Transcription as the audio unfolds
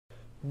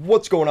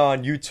What's going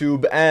on,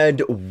 YouTube,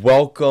 and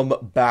welcome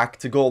back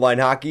to Goal Line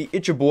Hockey.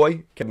 It's your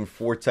boy, Kevin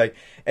Forte,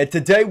 and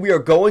today we are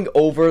going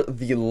over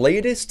the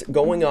latest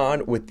going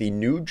on with the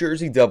New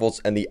Jersey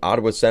Devils and the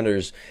Ottawa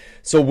Senators.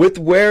 So with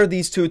where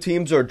these two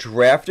teams are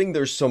drafting,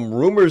 there's some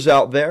rumors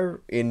out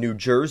there in New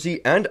Jersey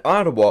and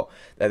Ottawa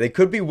that they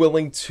could be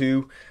willing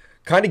to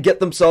kind of get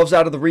themselves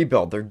out of the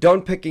rebuild. They're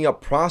done picking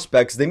up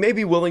prospects. They may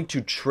be willing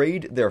to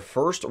trade their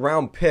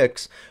first-round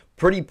picks,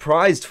 pretty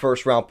prized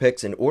first-round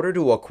picks, in order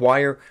to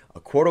acquire a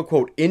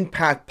quote-unquote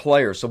impact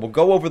player. So we'll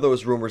go over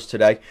those rumors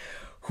today,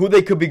 who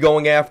they could be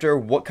going after,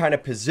 what kind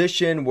of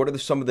position, what are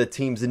some of the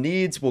team's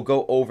needs. We'll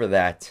go over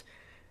that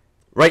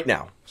right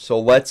now. So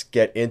let's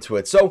get into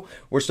it. So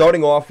we're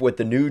starting off with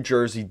the New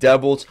Jersey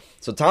Devils.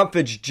 So Tom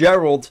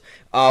Fitzgerald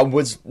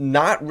was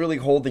not really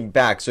holding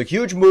back. So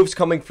huge moves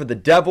coming for the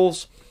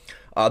Devils.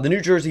 The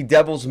New Jersey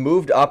Devils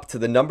moved up to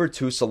the number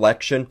 2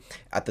 selection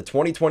at the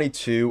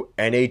 2022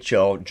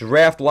 NHL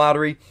Draft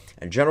Lottery,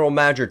 and General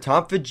Manager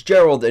Tom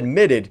Fitzgerald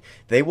admitted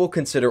they will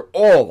consider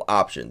all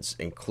options,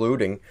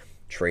 including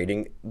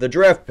trading the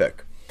draft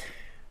pick.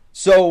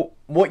 So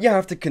what you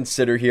have to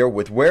consider here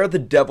with where the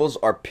Devils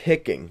are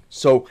picking,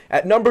 so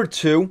at number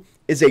 2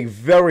 is a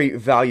very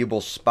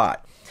valuable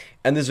spot.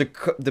 And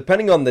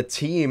depending on the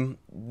team,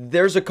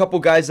 there's a couple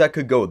guys that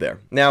could go there.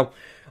 Now,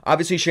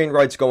 obviously Shane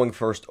Wright's going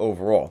first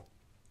overall.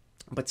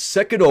 But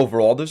second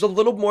overall, there's a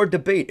little more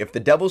debate. If the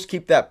Devils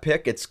keep that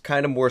pick, it's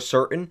kind of more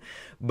certain.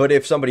 But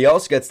if somebody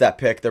else gets that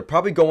pick, they're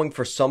probably going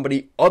for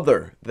somebody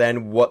other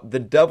than what the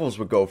Devils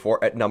would go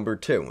for at number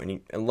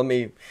 2.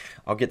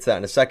 I'll get to that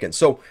in a second.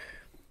 So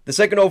the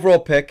second overall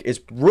pick is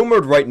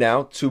rumored right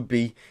now to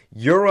be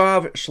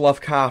Juraj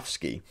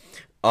Slavkovsky.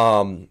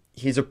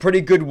 He's a pretty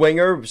good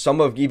winger.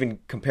 Some have even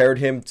compared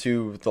him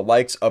to the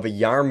likes of a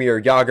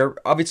Jaromir Jagr.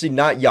 Obviously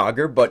not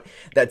Jagr, but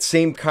that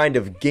same kind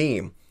of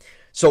game.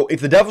 So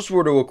if the Devils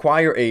were to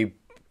acquire a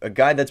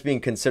guy that's being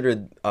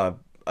considered a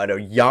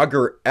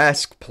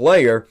Jagr-esque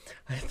player,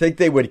 I think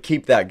they would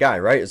keep that guy,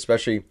 right?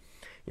 Especially,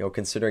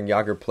 considering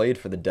Jagr played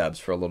for the Devs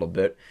for a little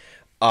bit.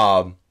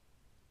 So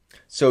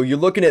you're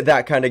looking at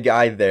that kind of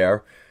guy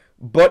there.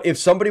 But if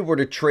somebody were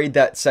to trade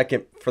that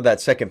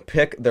second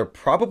pick, they're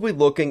probably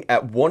looking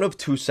at one of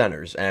two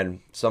centers.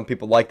 And some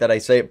people like that I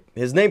say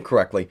his name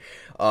correctly.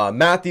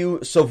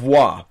 Matthew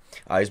Savoie.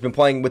 He's been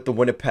playing with the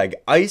Winnipeg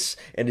Ice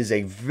and is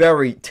a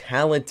very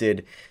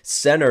talented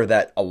center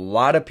that a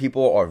lot of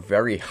people are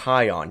very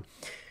high on.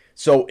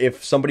 So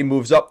if somebody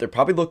moves up, they're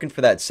probably looking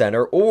for that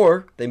center,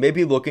 or they may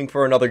be looking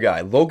for another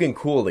guy. Logan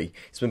Cooley.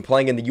 He's been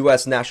playing in the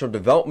U.S. National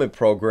Development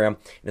Program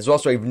and is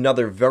also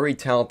another very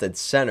talented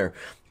center.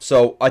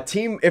 So a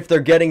team, if they're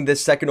getting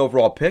this second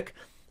overall pick,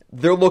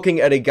 they're looking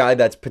at a guy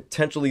that's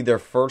potentially their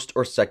first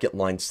or second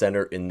line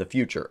center in the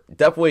future.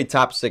 Definitely a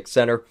top 6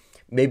 center,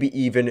 maybe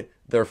even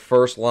their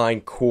first line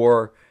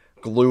core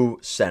glue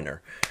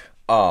center.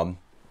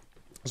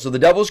 So the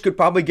Devils could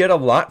probably get a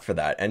lot for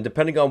that. And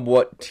depending on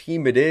what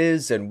team it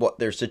is and what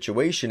their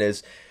situation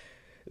is,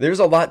 there's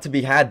a lot to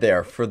be had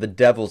there for the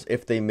Devils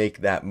if they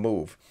make that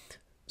move.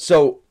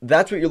 So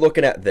that's what you're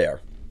looking at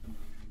there.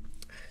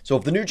 So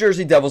if the New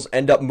Jersey Devils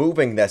end up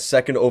moving that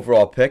second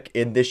overall pick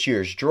in this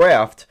year's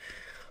draft,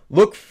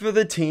 look for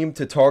the team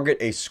to target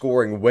a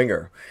scoring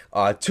winger.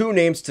 Two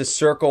names to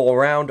circle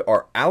around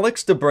are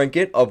Alex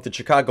DeBrincat of the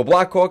Chicago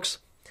Blackhawks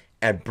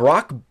and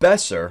Brock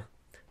Besser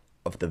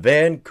of the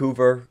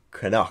Vancouver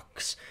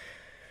Canucks.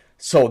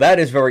 So that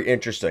is very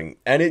interesting,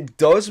 and it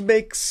does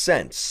make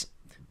sense.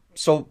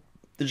 So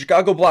the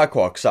Chicago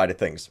Blackhawks side of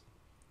things,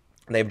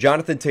 they have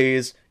Jonathan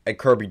Toews and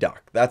Kirby Dach.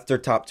 That's their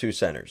top 2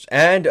 centers.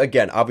 And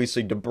again,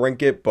 obviously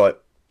DeBrincat,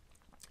 but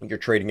you're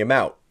trading him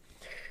out.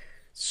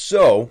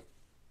 So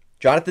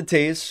Jonathan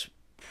Toews,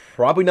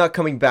 probably not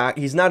coming back.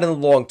 He's not in the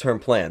long-term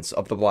plans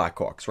of the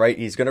Blackhawks, right?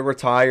 He's going to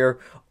retire,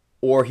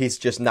 or he's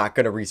just not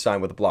going to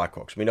re-sign with the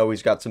Blackhawks. We know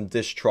he's got some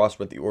distrust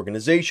with the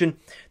organization,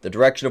 the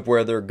direction of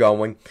where they're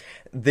going.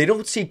 They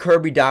don't see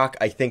Kirby Dach,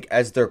 I think,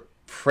 as their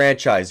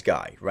franchise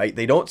guy, right?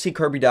 They don't see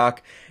Kirby Dach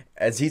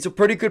as he's a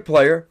pretty good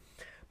player,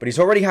 but he's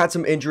already had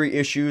some injury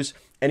issues,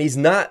 and he's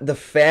not the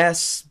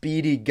fast,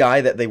 speedy guy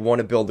that they want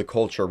to build a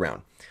culture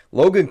around.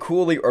 Logan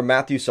Cooley or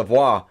Matthew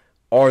Savoie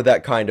are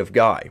that kind of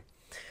guy.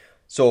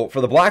 So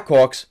for the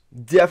Blackhawks,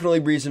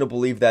 definitely reason to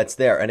believe that's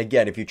there. And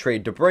again, if you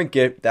trade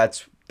DeBrincat,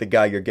 that's the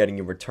guy you're getting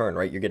in return,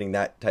 right? You're getting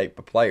that type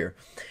of player.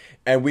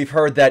 And we've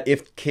heard that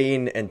if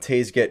Kane and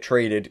Toews get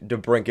traded,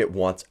 DeBrincat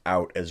wants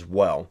out as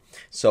well.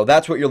 So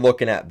that's what you're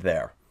looking at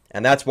there.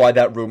 And that's why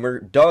that rumor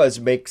does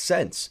make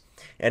sense.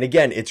 And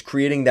again, it's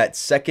creating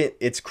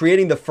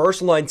the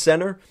first line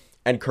center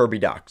and Kirby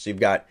Dach. So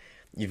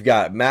you've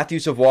got Matthew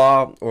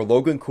Savoie or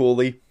Logan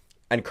Cooley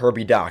and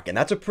Kirby Dach. And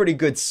that's a pretty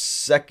good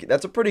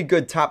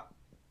top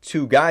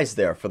 2 guys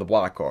there for the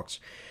Blackhawks.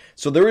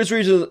 So there is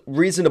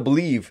reason to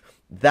believe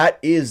that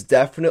is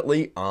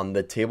definitely on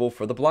the table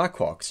for the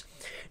Blackhawks.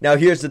 Now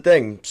here's the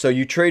thing. So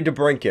you trade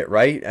DeBrincat,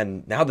 right?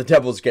 And now the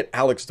Devils get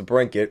Alex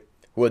DeBrincat,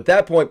 who at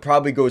that point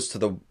probably goes to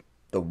the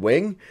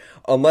wing,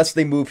 unless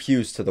they move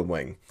Hughes to the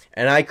wing.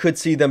 And I could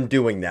see them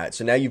doing that.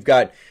 So now you've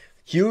got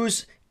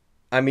Hughes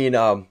I mean,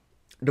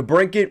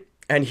 DeBrincat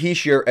and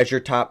Heischer as your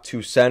top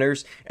two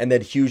centers, and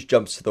then Hughes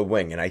jumps to the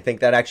wing. And I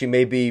think that actually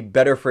may be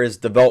better for his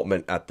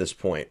development at this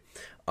point.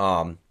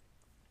 So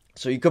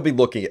you could be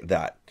looking at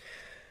that.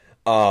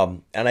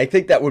 And I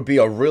think that would be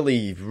a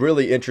really,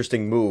 really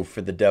interesting move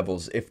for the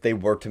Devils if they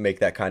were to make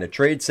that kind of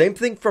trade. Same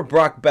thing for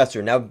Brock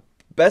Besser. Now,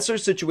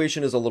 Besser's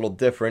situation is a little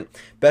different.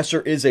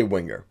 Besser is a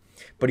winger,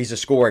 but he's a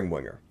scoring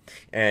winger.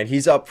 And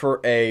he's up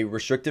for a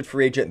restricted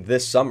free agent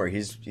this summer.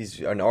 He's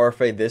an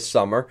RFA this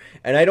summer.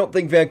 And I don't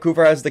think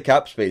Vancouver has the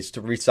cap space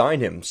to re-sign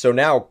him. So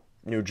now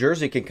New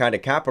Jersey can kind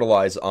of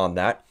capitalize on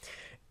that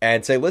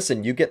and say,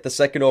 listen, you get the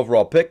second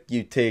overall pick.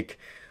 You take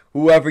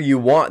whoever you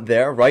want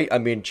there, right? I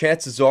mean,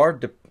 chances are,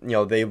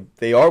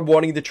 they are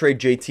wanting to trade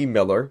JT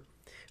Miller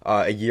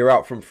a year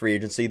out from free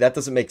agency. That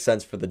doesn't make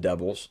sense for the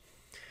Devils.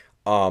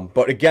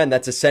 But again,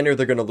 that's a center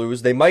they're going to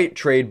lose. They might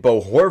trade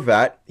Bo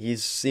Horvat.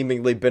 He's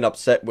seemingly been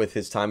upset with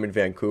his time in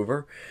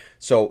Vancouver.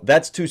 So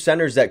that's two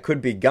centers that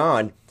could be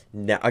gone.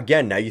 Now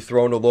you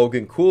throw in a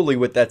Logan Cooley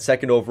with that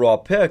second overall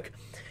pick.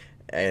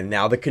 And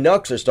now the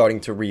Canucks are starting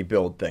to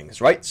rebuild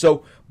things, right?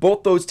 So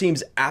both those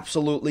teams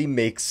absolutely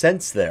make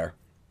sense there.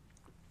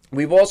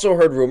 We've also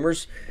heard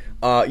rumors.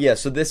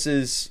 So this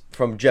is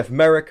from Jeff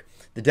Merrick.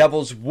 The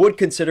Devils would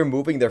consider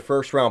moving their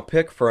first-round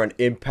pick for an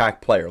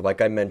impact player, like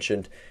I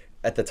mentioned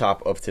at the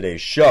top of today's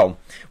show.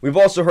 We've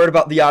also heard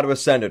about the Ottawa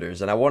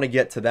Senators, and I want to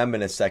get to them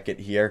in a second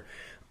here,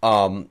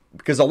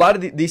 because a lot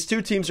of these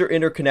two teams are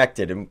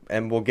interconnected,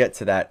 and we'll get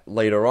to that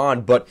later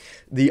on. But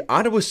the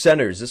Ottawa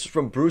Senators, this is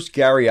from Bruce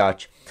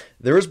Garrioch,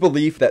 there is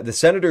belief that the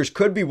Senators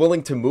could be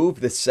willing to move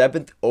the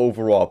 7th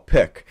overall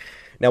pick.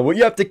 Now, what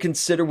you have to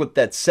consider with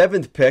that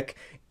 7th pick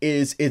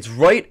is it's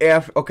right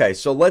after, okay,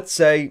 so let's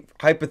say,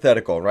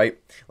 hypothetical, right?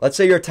 Let's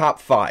say your top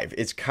 5.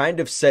 It's kind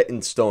of set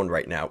in stone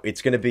right now.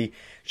 It's going to be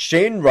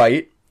Shane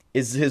Wright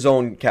is his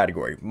own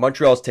category.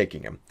 Montreal's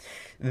taking him.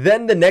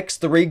 Then the next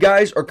 3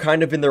 guys are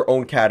kind of in their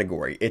own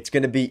category. It's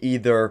going to be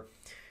either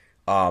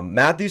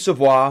Matthew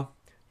Savoie,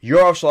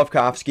 Yurov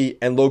Slavkovsky,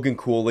 and Logan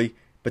Cooley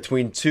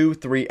between 2,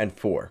 3, and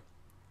 4.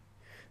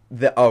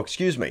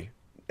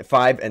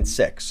 5 and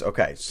 6.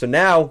 Okay, so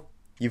now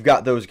you've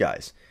got those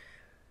guys.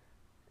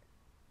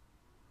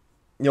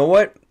 You know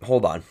what?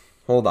 Hold on.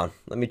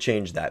 Let me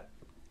change that.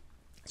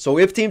 So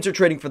if teams are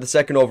trading for the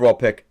second overall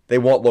pick, they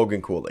want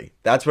Logan Cooley.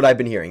 That's what I've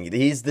been hearing.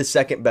 He's the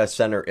second best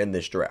center in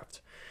this draft.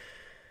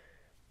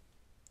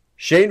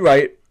 Shane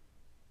Wright,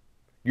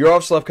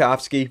 Yurov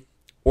Slavkovsky,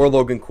 or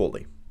Logan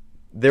Cooley.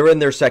 They're in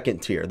their second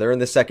tier. They're in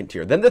the second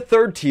tier. Then the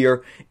third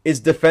tier is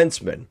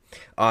defensemen.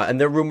 And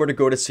they're rumored to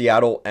go to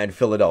Seattle and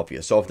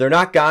Philadelphia. So if they're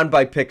not gone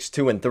by picks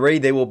 2 and 3,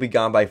 they will be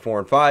gone by 4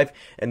 and 5.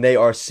 And they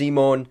are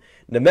Simon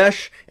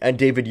Nemec and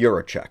David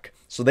Juracek.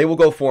 So they will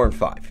go 4 and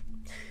 5.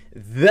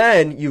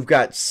 Then you've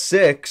got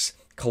 6,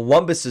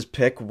 Columbus's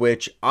pick,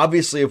 which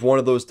obviously if one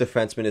of those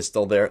defensemen is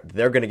still there,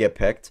 they're going to get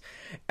picked.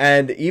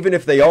 And even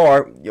if they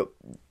are,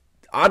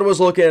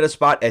 Ottawa's looking at a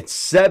spot at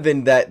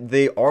 7 that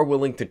they are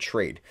willing to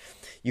trade.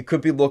 You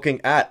could be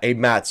looking at a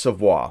Matt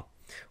Savoie,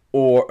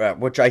 or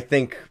which I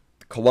think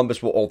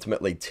Columbus will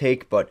ultimately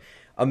take, but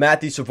a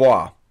Matthew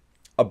Savoie,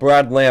 a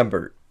Brad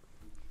Lambert,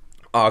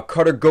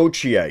 Cutter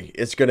Gauthier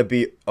is going to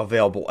be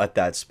available at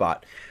that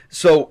spot.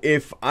 So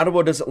if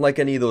Ottawa doesn't like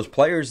any of those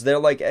players, they're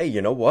like, hey,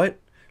 you know what?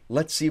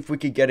 Let's see if we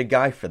could get a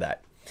guy for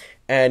that.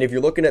 And if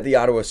you're looking at the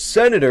Ottawa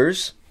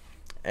Senators,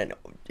 and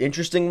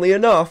interestingly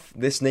enough,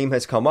 this name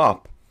has come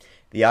up,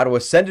 the Ottawa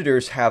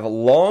Senators have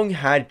long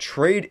had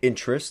trade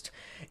interest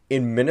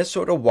in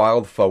Minnesota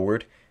Wild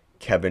forward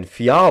Kevin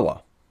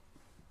Fiala.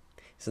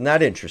 Isn't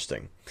that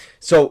interesting?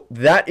 So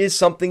that is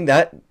something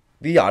that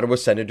the Ottawa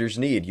Senators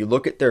need. You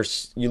look at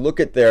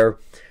their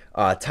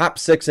top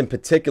 6 in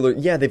particular.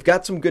 Yeah, they've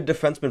got some good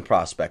defenseman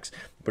prospects,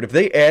 but if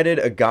they added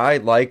a guy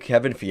like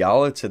Kevin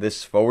Fiala to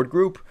this forward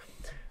group,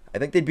 I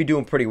think they'd be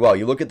doing pretty well.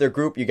 You look at their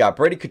group, you got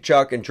Brady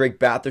Tkachuk and Drake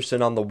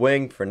Batherson on the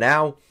wing for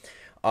now,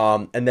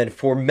 and then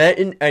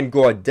Formenton and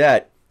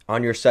Gaudette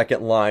on your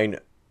second line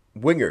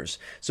wingers.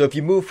 So if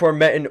you move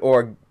Formenton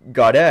or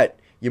Gaudette,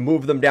 you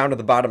move them down to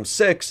the bottom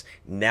 6.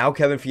 Now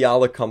Kevin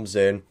Fiala comes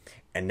in,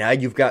 and now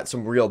you've got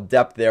some real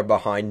depth there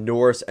behind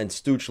Norris and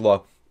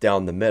Stützle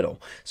down the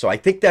middle. So I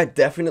think that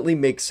definitely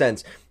makes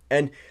sense.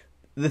 And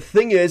the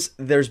thing is,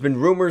 there's been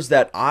rumors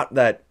that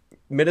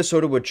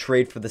Minnesota would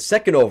trade for the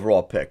second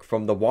overall pick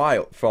from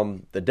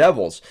the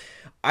Devils.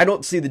 I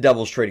don't see the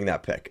Devils trading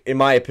that pick, in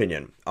my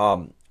opinion.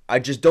 I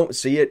just don't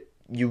see it.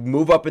 You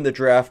move up in the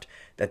draft.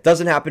 That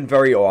doesn't happen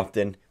very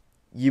often.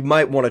 You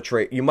might want to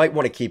trade. You might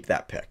want to keep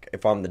that pick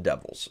if I'm the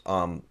Devils,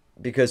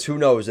 because who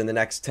knows? In the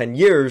next 10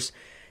 years,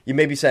 you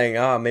may be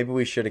saying, maybe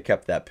we should have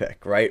kept that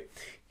pick, right?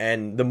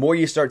 And the more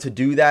you start to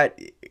do that,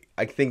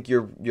 I think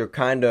you're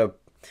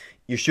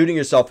shooting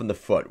yourself in the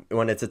foot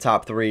when it's a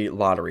top 3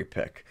 lottery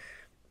pick.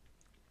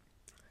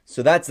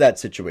 So that's that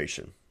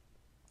situation.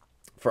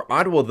 For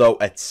Ottawa, though,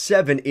 at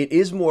 7, it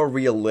is more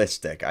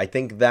realistic. I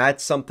think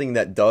that's something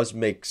that does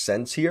make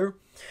sense here.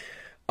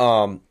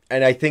 And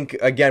I think,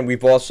 again,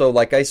 we've also,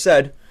 like I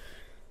said,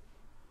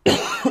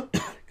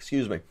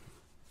 excuse me,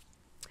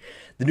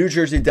 The New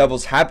Jersey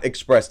Devils have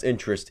expressed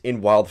interest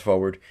in wild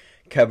forward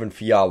Kevin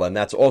Fiala, and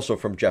that's also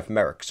from Jeff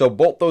Merrick. So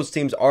both those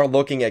teams are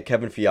looking at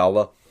Kevin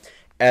Fiala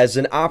as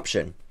an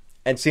option.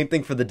 And same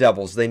thing for the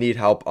Devils. They need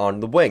help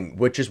on the wing,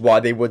 which is why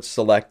they would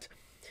select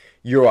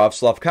Yurov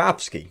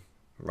Slavkovsky,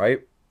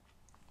 right?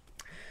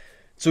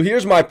 So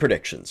here's my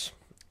predictions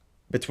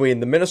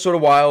between the Minnesota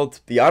Wild,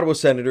 the Ottawa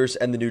Senators,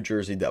 and the New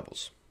Jersey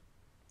Devils.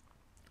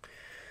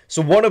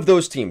 So one of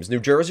those teams,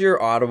 New Jersey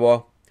or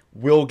Ottawa,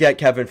 will get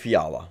Kevin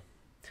Fiala.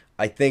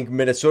 I think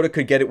Minnesota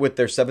could get it with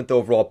their 7th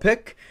overall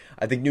pick.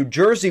 I think New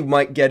Jersey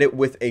might get it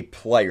with a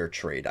player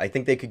trade. I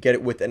think they could get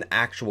it with an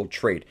actual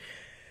trade.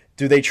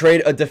 Do they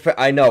trade a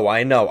I know.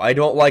 I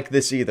don't like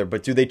this either,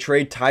 but do they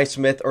trade Ty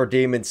Smith or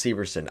Damon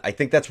Severson? I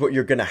think that's what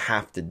you're going to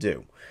have to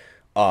do.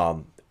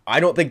 I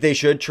don't think they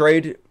should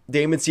trade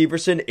Damon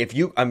Severson. If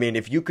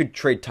you could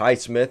trade Ty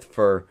Smith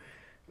for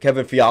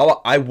Kevin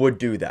Fiala, I would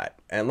do that.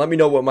 And let me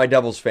know what my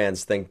Devils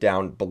fans think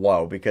down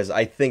below, because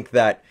I think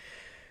that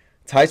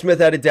Ty Smith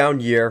had a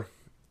down year.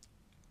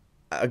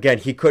 Again,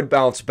 he could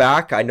bounce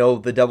back. I know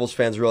the Devils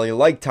fans really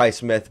like Ty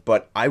Smith,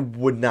 but I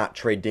would not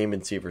trade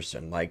Damon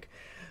Severson. Like,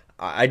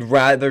 I'd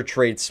rather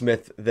trade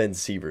Smith than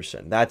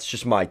Severson. That's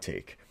just my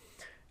take.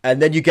 And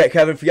then you get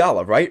Kevin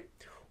Fiala, right?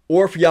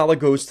 Or Fiala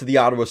goes to the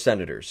Ottawa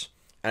Senators.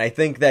 And I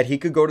think that he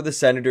could go to the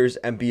Senators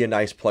and be a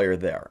nice player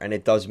there. And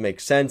it does make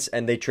sense.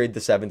 And they trade the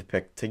 7th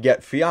pick to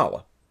get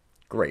Fiala.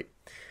 Great.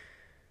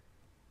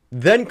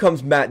 Then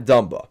comes Matt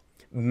Dumba.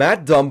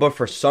 Matt Dumba,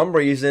 for some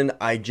reason,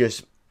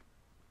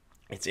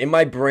 it's in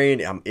my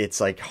brain. It's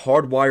like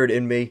hardwired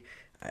in me.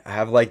 I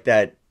have like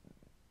that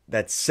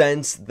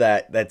sense,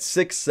 that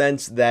sixth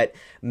sense that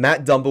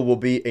Matt Dumba will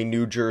be a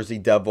New Jersey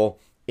Devil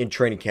in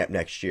training camp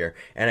next year.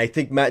 And I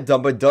think Matt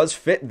Dumba does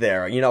fit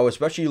there. You know,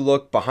 especially you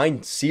look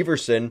behind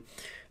Severson,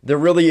 there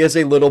really is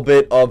a little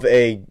bit of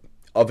a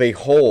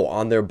hole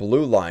on their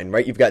blue line,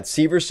 right? You've got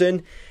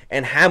Severson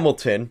and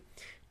Hamilton,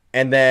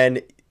 and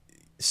then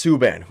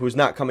Subban, who's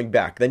not coming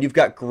back. Then you've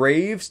got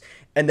Graves,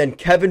 and then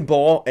Kevin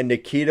Ball and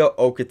Nikita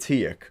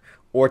Okatiuk,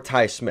 or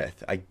Ty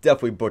Smith. I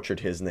definitely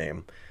butchered his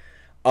name.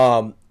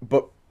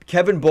 But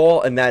Kevin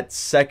Ball in that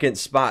second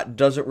spot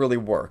doesn't really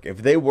work. If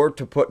they were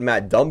to put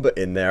Matt Dumba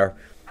in there,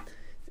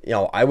 you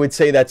know, I would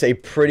say that's a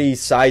pretty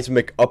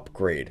seismic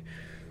upgrade.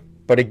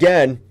 But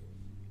again,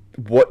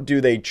 what do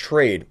they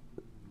trade?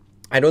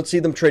 I don't see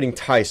them trading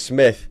Ty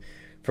Smith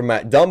for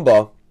Matt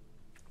Dumba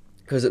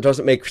because it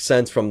doesn't make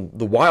sense from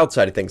the Wild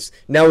side of things.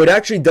 Now, it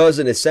actually does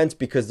in a sense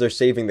because they're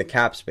saving the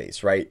cap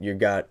space, right? You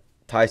got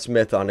Ty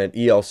Smith on an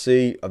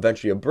ELC,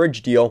 eventually a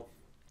bridge deal.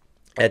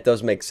 It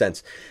does make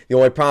sense. The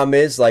only problem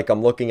is, like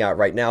I'm looking at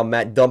right now,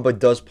 Matt Dumba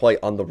does play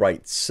on the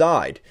right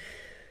side.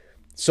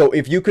 So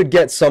if you could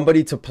get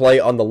somebody to play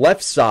on the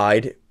left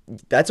side,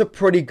 that's a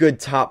pretty good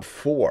top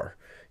 4.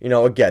 You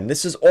know, again,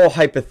 this is all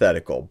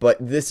hypothetical, but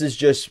this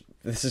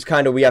is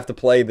kind of, we have to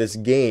play this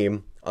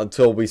game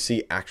until we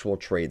see actual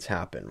trades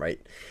happen,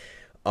 right?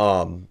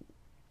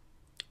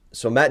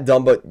 So Matt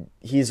Dumba,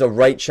 he's a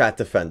right shot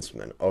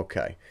defenseman.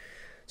 Okay.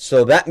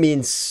 So that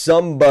means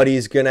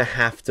somebody's going to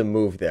have to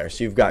move there.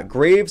 So you've got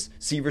Graves,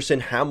 Severson,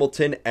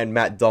 Hamilton, and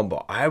Matt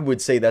Dumba. I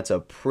would say that's a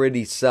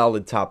pretty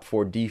solid top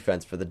 4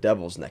 defense for the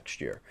Devils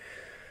next year.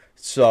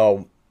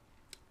 So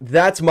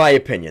that's my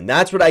opinion.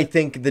 That's what I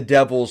think the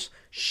Devils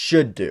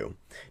should do.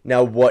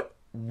 Now, what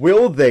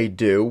will they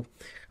do?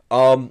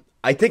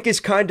 I think is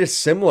kind of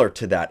similar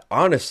to that,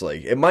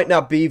 honestly. It might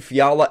not be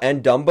Fiala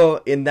and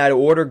Dumba in that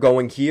order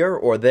going here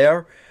or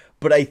there,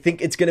 but I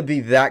think it's going to be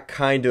that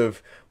kind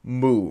of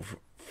move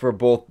for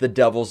both the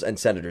Devils and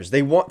Senators.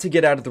 They want to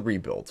get out of the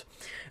rebuild.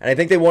 And I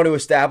think they want to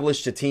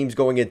establish to teams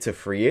going into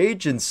free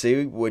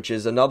agency, which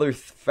is another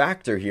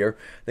factor here.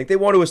 I think they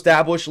want to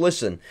establish,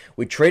 listen,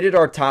 we traded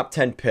our top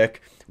 10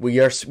 pick. We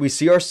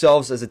see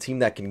ourselves as a team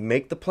that can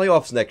make the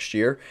playoffs next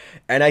year.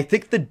 And I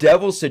think the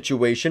Devils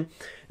situation,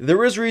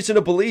 there is reason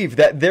to believe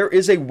that there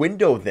is a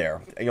window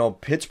there. You know,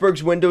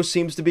 Pittsburgh's window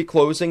seems to be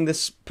closing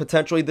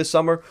potentially this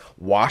summer.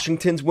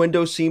 Washington's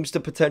window seems to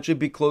potentially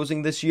be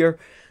closing this year.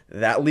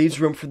 That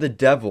leaves room for the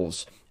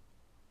Devils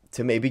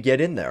to maybe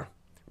get in there,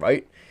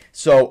 right?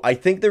 So I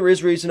think there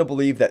is reason to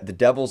believe that the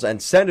Devils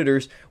and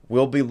Senators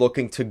will be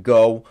looking to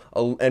go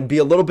and be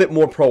a little bit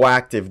more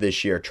proactive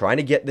this year, trying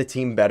to get the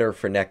team better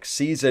for next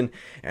season.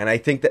 And I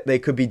think that they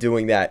could be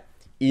doing that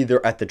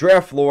either at the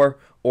draft floor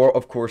or,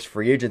 of course,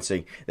 free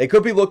agency. They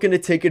could be looking to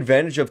take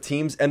advantage of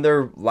teams and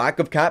their lack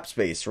of cap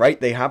space, right?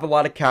 They have a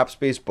lot of cap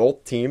space,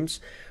 both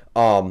teams.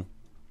 You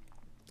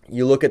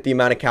look at the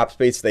amount of cap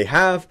space they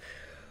have.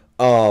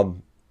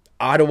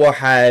 Ottawa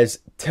has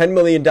 $10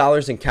 million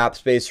in cap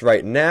space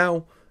right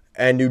now,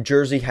 and New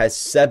Jersey has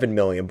 $7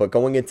 million. But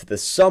going into the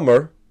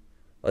summer,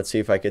 let's see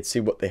if I could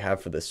see what they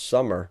have for this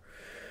summer.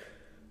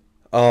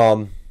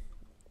 So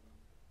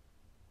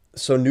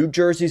New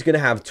Jersey's going to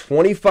have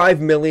 $25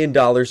 million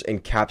in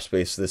cap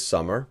space this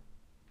summer,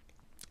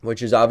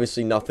 which is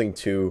obviously nothing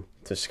to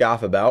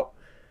scoff about.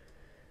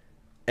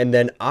 And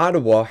then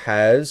Ottawa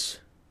has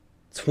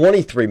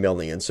 $23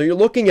 million. So you're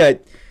looking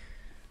at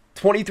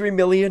 $23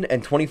 million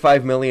and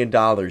 $25 million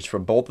for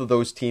both of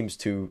those teams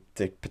to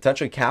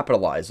potentially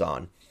capitalize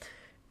on.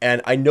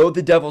 And I know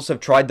the Devils have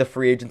tried the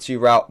free agency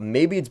route.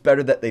 Maybe it's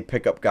better that they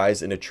pick up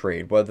guys in a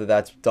trade, whether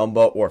that's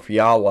Dumba or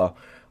Fiala.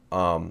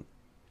 I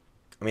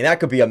mean,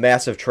 that could be a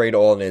massive trade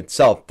all in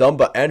itself.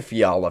 Dumba and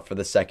Fiala for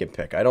the second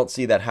pick. I don't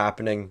see that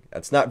happening.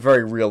 That's not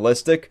very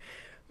realistic,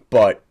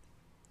 but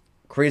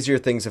crazier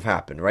things have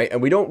happened, right?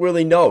 And we don't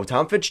really know.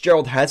 Tom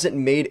Fitzgerald hasn't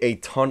made a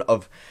ton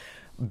of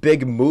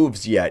big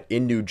moves yet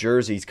in New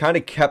Jersey. He's kind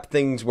of kept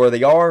things where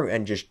they are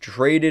and just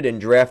traded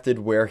and drafted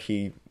where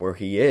he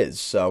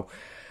is. So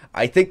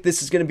I think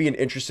this is going to be an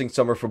interesting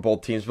summer for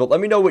both teams. But let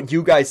me know what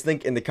you guys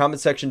think in the comment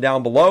section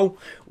down below.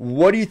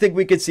 What do you think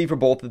we could see for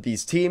both of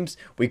these teams?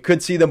 We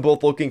could see them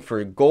both looking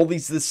for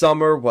goalies this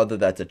summer, whether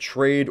that's a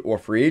trade or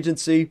free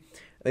agency.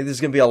 I think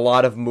there's going to be a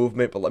lot of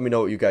movement, but let me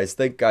know what you guys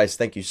think. Guys,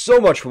 thank you so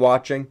much for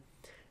watching,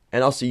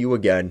 and I'll see you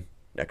again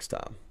next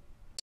time.